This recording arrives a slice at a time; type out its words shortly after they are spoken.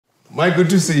Mike,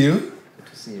 good to see you. Good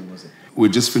to see you, Muzi. We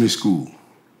just finished school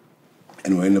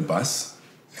and we're in a bus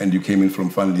and you came in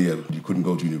from Fanliel. You couldn't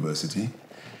go to university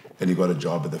and you got a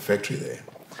job at the factory there.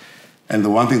 And the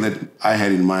one thing that I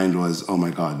had in mind was, oh my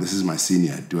God, this is my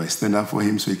senior. Do I stand up for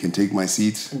him so he can take my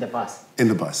seat? In the bus? In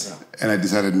the bus. Yeah. And I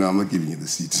decided, no, I'm not giving you the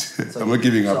seat. So I'm not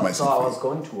giving up my seat. So I was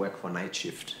going to work for night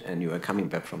shift and you were coming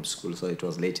back from school, so it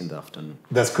was late in the afternoon.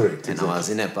 That's correct. And I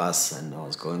was in a bus and I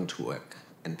was going to work.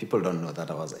 And people don't know that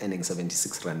I was earning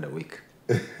 76 Rand a week.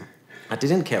 I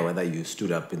didn't care whether you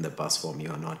stood up in the bus for me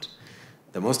or not.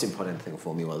 The most important thing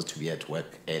for me was to be at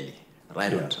work early,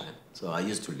 right on time. So I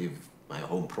used to leave my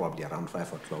home probably around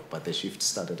 5 o'clock, but the shift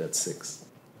started at 6.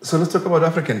 So let's talk about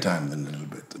African time then a little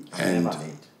bit.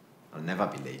 I'll never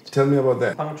be late. Tell me about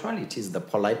that. Punctuality is the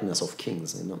politeness of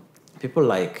kings, you know. People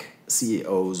like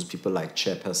CEOs, people like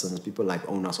chairpersons, people like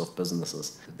owners of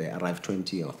businesses, they arrive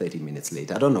 20 or 30 minutes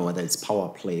late. I don't know whether it's power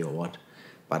play or what,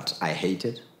 but I hate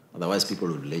it. Otherwise, people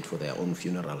would be late for their own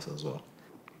funerals as well.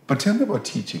 But tell me about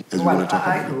teaching.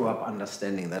 I grew up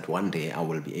understanding that one day I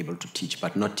will be able to teach,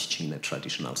 but not teaching in a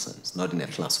traditional sense, not in a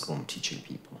classroom teaching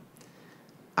people.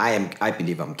 I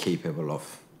believe I'm capable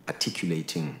of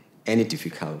articulating any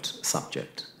difficult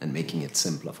subject and making it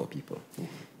simpler for people.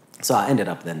 So I ended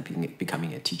up then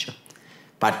becoming a teacher.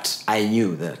 But I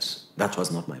knew that that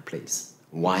was not my place.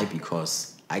 Why?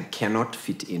 Because I cannot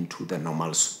fit into the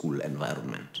normal school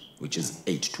environment, which is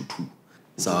 8 to 2.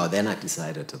 So then I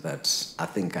decided that I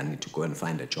think I need to go and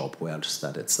find a job where I'll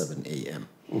start at 7 a.m.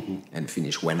 And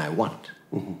finish when I want.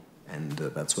 And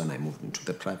that's when I moved into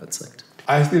the private sector.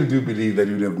 I still do believe that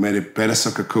you'd have made a better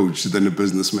soccer coach than a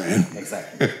businessman.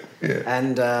 Exactly.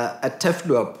 And at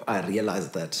Tefluop, I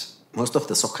realized that most of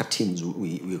the soccer teams,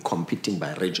 we were competing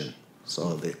by region.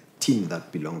 So the team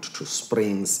that belonged to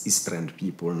Springs, East Rand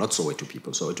people, not Soweto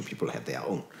people. Soweto people had their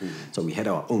own. So we had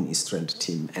our own East Rand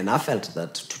team. And I felt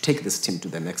that to take this team to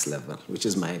the next level, which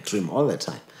is my dream all the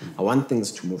time, I want things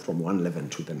to move from one level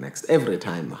to the next. Every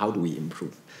time, how do we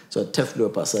improve? So at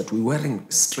Tefluop, I said, we were wearing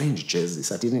strange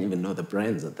jerseys. I didn't even know the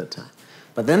brands at that time.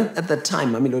 But then at that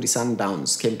time, Mamelodi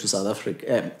Sundowns came to South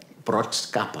Africa, brought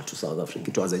Kappa to South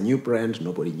Africa. It was a new brand.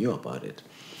 Nobody knew about it.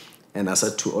 And I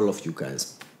said to all of you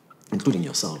guys, including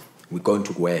yourself, we're going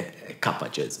to wear a Kappa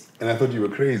jersey. And I thought you were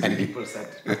crazy. And people said,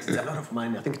 it's a lot of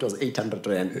money. I think it was 800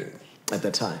 Rand at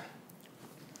the time.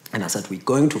 And I said, we're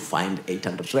going to find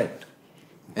 800 Rand.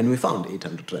 And we found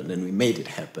 800 Rand and we made it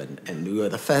happen. And we were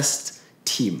the first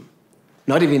team,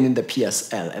 not even in the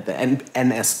PSL, at the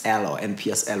NSL or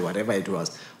NPSL, whatever it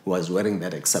was wearing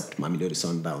that except Mamelodi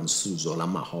Sundowns, Zola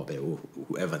Mahobe, or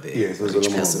whoever the rich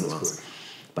person was.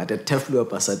 But at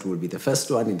Tefluop, I said, we'll be the first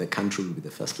one in the country, we'll be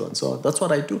the first one. So that's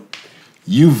what I do.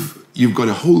 You've got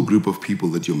a whole group of people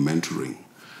that you're mentoring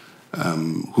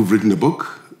who've written a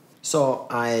book. So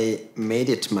I made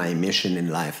it my mission in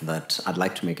life that I'd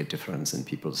like to make a difference in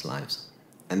people's lives.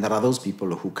 And there are those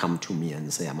people who come to me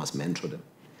and say, I must mentor them.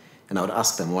 And I would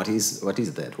ask them, what is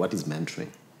that? What is mentoring?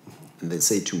 And they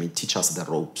say to me, teach us the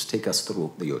ropes, take us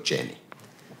through your journey.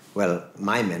 Well,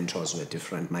 my mentors were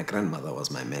different. My grandmother was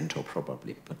my mentor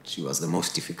probably, but she was the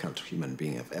most difficult human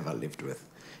being I've ever lived with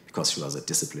because she was a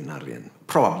disciplinarian.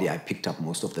 Probably I picked up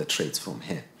most of the traits from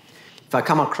her. If I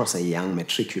come across a young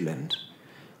matriculant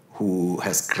who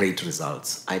has great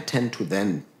results, I tend to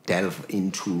then delve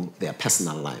into their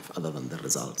personal life other than the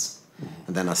results.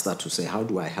 And then I start to say, how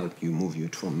do I help you move you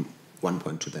from one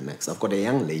point to the next? I've got a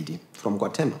young lady from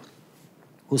Guatemala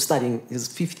who's studying his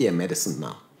 5th year medicine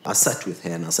now. I sat with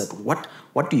her and I said,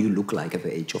 what do you look like at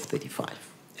the age of 35?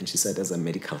 And she said, as a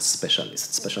medical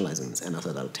specialist, specializing in this. And I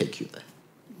said, I'll take you there.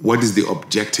 What is the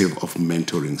objective of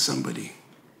mentoring somebody?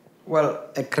 Well,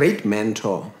 a great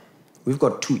mentor, we've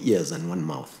got 2 ears and 1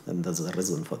 mouth, and there's a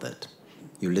reason for that.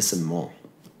 You listen more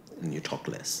and you talk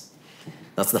less.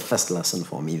 That's the first lesson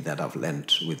for me that I've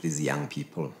learned with these young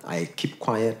people. I keep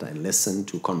quiet, I listen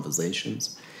to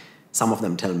conversations. Some of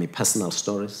them tell me personal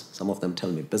stories. Some of them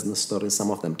tell me business stories. Some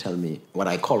of them tell me what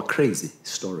I call crazy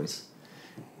stories.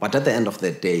 But at the end of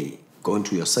the day, going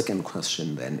to your second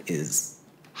question then is,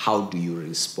 how do you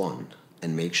respond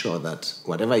and make sure that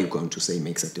whatever you're going to say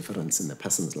makes a difference in the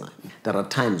person's life? There are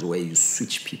times where you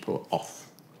switch people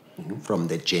off from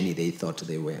the journey they thought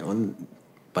they were on,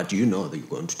 but you know that you're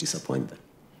going to disappoint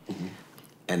them.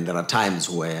 And there are times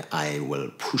where I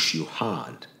will push you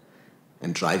hard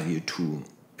and drive you to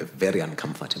a very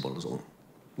uncomfortable zone.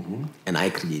 And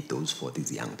I create those for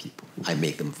these young people. I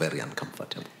make them very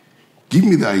uncomfortable. Give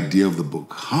me the idea of the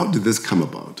book. How did this come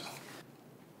about?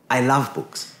 I love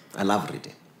books. I love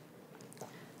reading.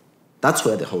 That's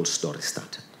where the whole story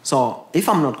started. So if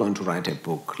I'm not going to write a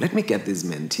book, let me get these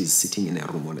mentees sitting in a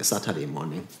room on a Saturday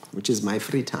morning, which is my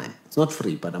free time. It's not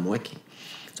free, but I'm working.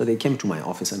 So they came to my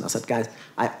office and I said, guys,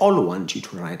 I all want you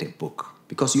to write a book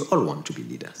because you all want to be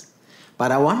leaders.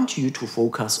 But I want you to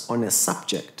focus on a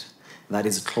subject that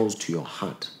is close to your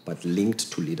heart, but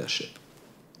linked to leadership.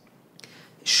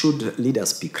 Should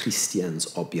leaders be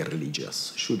Christians or be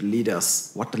religious? Should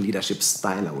leaders, what leadership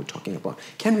style are we talking about?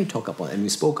 Can we talk about, and we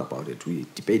spoke about it, we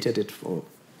debated it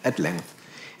at length.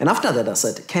 And after that I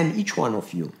said, can each one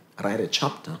of you write a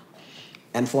chapter?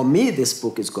 And for me, this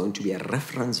book is going to be a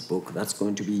reference book that's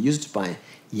going to be used by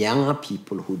younger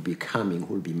people who will be coming,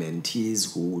 who will be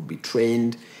mentees, who will be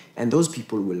trained, and those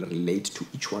people will relate to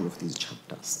each one of these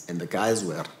chapters. And the guys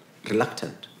were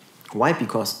reluctant. Why?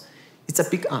 Because it's a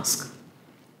big ask.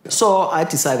 So I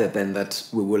decided then that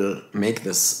we will make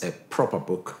this a proper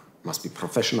book, must be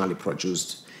professionally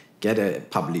produced, get a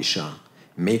publisher,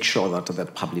 make sure that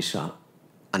that publisher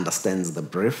understands the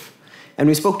brief. And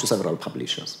we spoke to several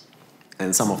publishers.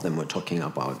 And some of them were talking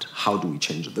about how do we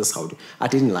change this, I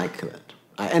didn't like that.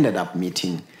 I ended up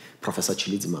meeting Professor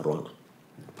Chilidzi Marwala.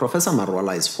 Professor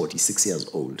Marwala is 46 years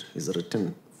old. He's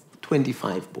written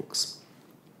 25 books.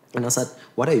 And I said,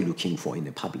 what are you looking for in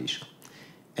a publisher?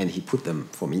 And he put them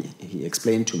for me. He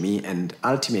explained to me, and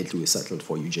ultimately we settled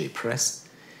for UJ Press.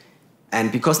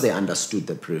 And because they understood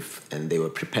the brief and they were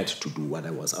prepared to do what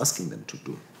I was asking them to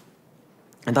do.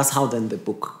 And that's how then the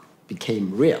book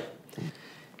became real.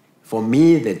 For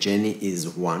me, the journey is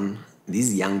one,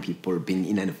 these young people being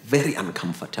in a very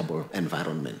uncomfortable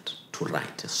environment to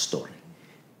write a story.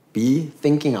 B,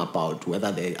 thinking about whether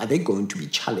are they going to be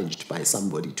challenged by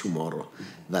somebody tomorrow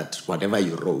that whatever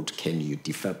you wrote, can you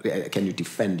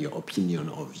defend your opinion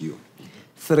or view?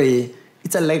 3,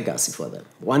 it's a legacy for them.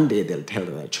 One day they'll tell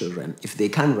their children, if they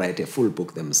can't write a full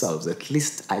book themselves, at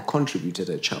least I contributed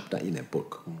a chapter in a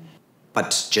book.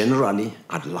 But generally,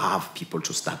 I'd love people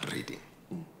to start reading.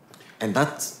 And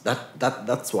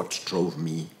that's what drove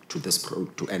me to this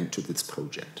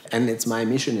project. And it's my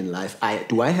mission in life.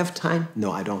 Do I have time?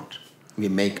 No, I don't. We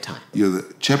make time. You're the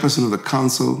chairperson of the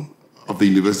council of the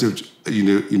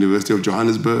University of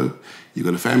Johannesburg. You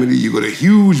got a family. You got a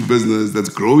huge business that's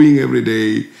growing every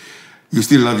day. You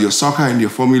still love your soccer and your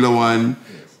Formula One.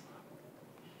 Yes.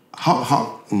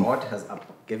 God has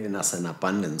given us an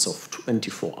abundance of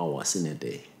 24 hours in a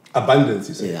day. Abundance,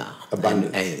 you say? Yeah.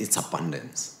 Abundance. And it's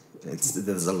abundance.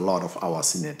 There's a lot of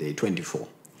hours in a day, 24.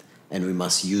 And we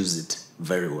must use it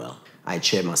very well. I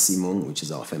chair Masimong, which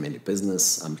is our family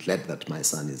business. I'm glad that my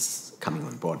son is coming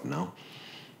on board now.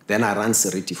 Then I run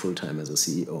Seriti full-time as a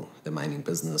CEO, the mining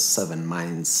business, 7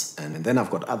 mines. And then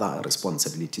I've got other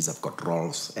responsibilities. I've got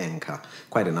Rolls, Anchor,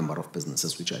 quite a number of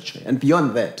businesses which I chair. And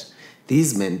beyond that,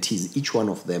 these mentees, each one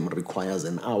of them requires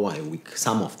an hour a week,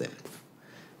 some of them.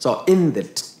 So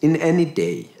in any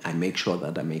day, I make sure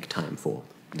that I make time for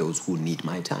those who need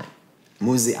my time.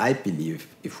 Muzi, I believe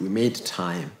if we made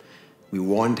time, we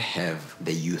won't have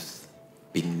the youth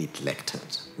being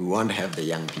neglected. We won't have the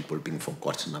young people being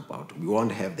forgotten about. We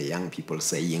won't have the young people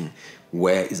saying,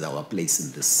 where is our place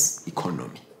in this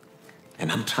economy? And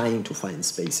I'm trying to find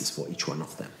spaces for each one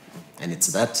of them. And it's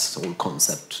that whole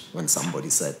concept when somebody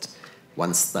said,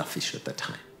 one starfish at a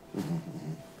time.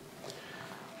 Mm-hmm.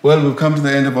 Well, we've come to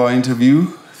the end of our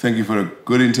interview. Thank you for a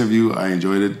good interview. I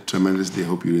enjoyed it tremendously. I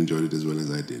hope you enjoyed it as well as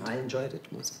I did. I enjoyed it,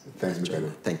 Muzi. Thanks,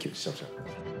 Mikhailo. Thank you. Ciao, ciao.